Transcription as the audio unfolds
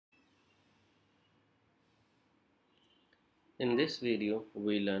In this video,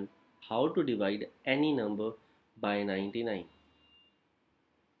 we learn how to divide any number by 99.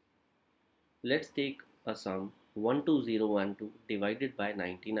 Let's take a sum 12012 divided by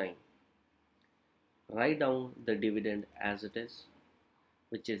 99. Write down the dividend as it is,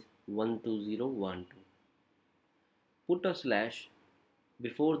 which is 12012. Put a slash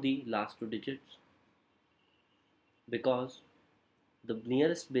before the last two digits because the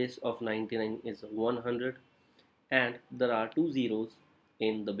nearest base of 99 is 100 and there are two zeros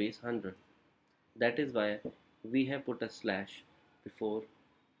in the base 100. That is why we have put a slash before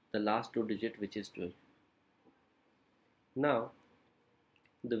the last two digit, which is 12. Now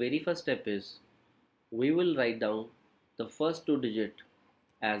the very first step is we will write down the first two digit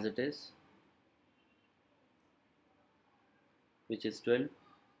as it is, which is 12.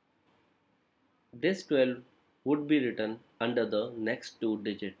 This 12 would be written under the next two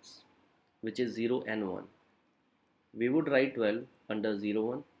digits, which is 0 and 1. We would write 12 under 0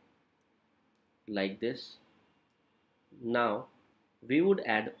 1 like this. Now we would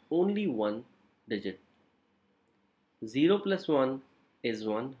add only one digit. 0 plus 1 is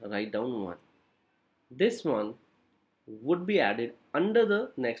 1, write down 1. This one would be added under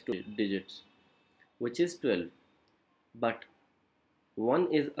the next two digits, which is 12. But 1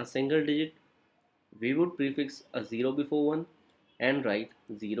 is a single digit. We would prefix a 0 before 1 and write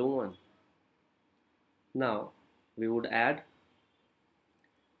 0 1. Now we would add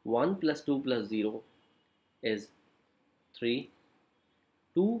 1 plus 2 plus 0 is 3.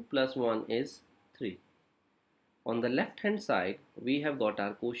 2 plus 1 is 3. On the left hand side we have got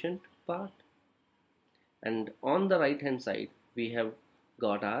our quotient part, and on the right hand side we have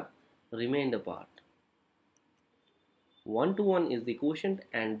got our remainder part. 1 to 1 is the quotient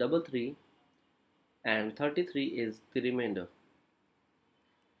and double 3 and 33 is the remainder.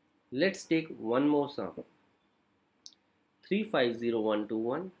 Let's take one more sum.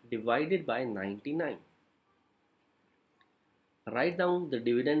 350121 divided by 99. Write down the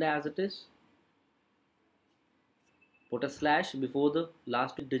dividend as it is. Put a slash before the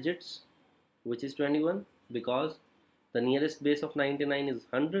last two digits, which is 21, because the nearest base of 99 is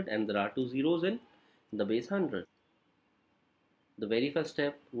 100 and there are two zeros in the base 100. The very first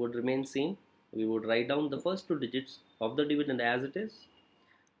step would remain same. We would write down the first two digits of the dividend as it is.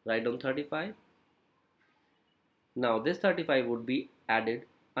 Write down 35. Now this 35 would be added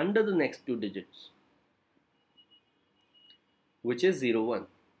under the next two digits, which is 0 1.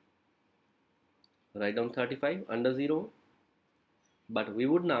 Write down 35 under 0, but we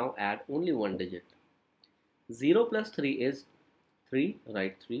would now add only one digit. 0 plus 3 is 3,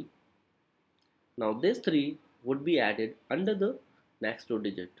 write 3. Now this 3 would be added under the next two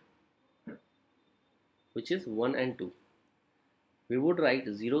digit, which is 1 and 2. We would write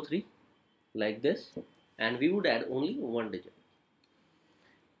 0 3 like this, and we would add only one digit.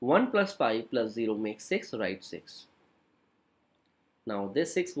 1 plus 5 plus 0 makes 6, write 6. Now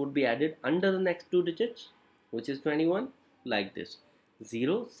this 6 would be added under the next two digits, which is 21, like this,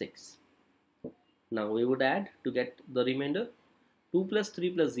 0 6. Now we would add to get the remainder. 2 plus 3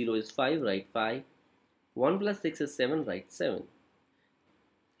 plus 0 is 5, write 5. 1 plus 6 is 7, write 7.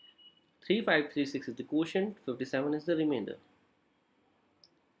 3536 is the quotient, 57 is the remainder.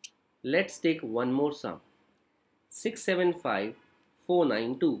 Let's take one more sum.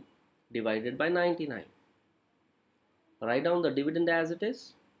 675492 divided by 99. Write down the dividend as it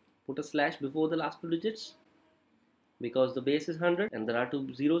is. Put a slash before the last two digits because the base is 100 and there are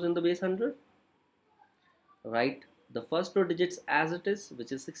two zeros in the base 100. Write the first two digits as it is,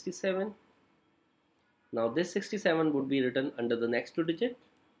 which is 67. Now this 67 would be written under the next two digit,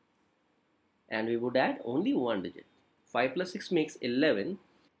 and we would add only one digit. 5 plus 6 makes 11,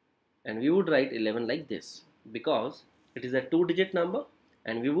 and we would write 11 like this because it is a two digit number,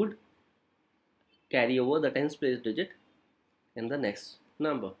 and we would carry over the tens place digit in the next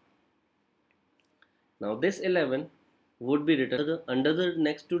number. Now this 11 would be written under the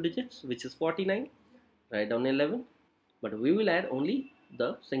next two digits, which is 49. Write down 11, but we will add only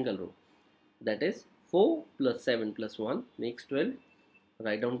the single row, that is 4 plus 7 plus 1 makes 12.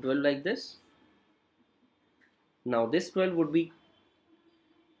 Write down 12 like this. Now this 12 would be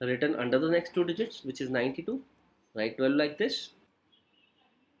written under the next two digits, which is 92. Write 12 like this.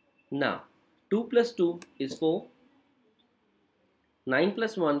 Now 2 plus 2 is 4. 9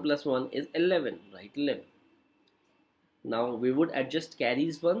 plus 1 plus 1 is 11. Write 11. Now we would adjust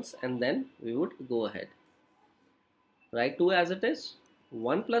carries once and then we would go ahead. Write 2 as it is.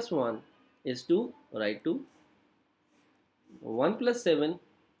 1 plus 1 is 2. Write 2. 1 plus 7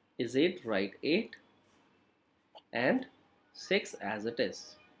 is 8. Write 8. And 6 as it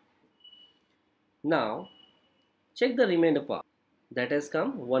is. Now Check the remainder part. That has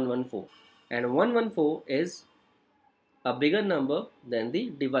come 114, and 114 is a bigger number than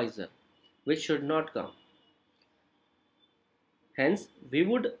the divisor, which should not come. Hence, we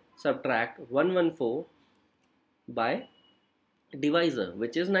would subtract 114 by divisor,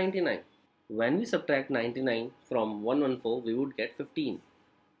 which is 99. When we subtract 99 from 114, we would get 15.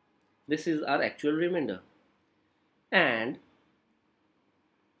 This is our actual remainder. And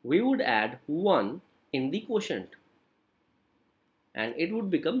we would add 1 in the quotient, and it would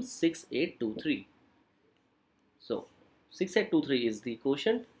become 6823. So 6823 is the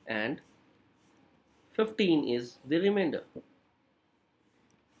quotient and 15 is the remainder.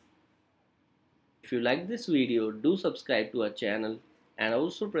 If you like this video, do subscribe to our channel and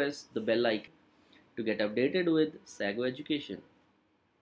also press the bell icon to get updated with Sago Education.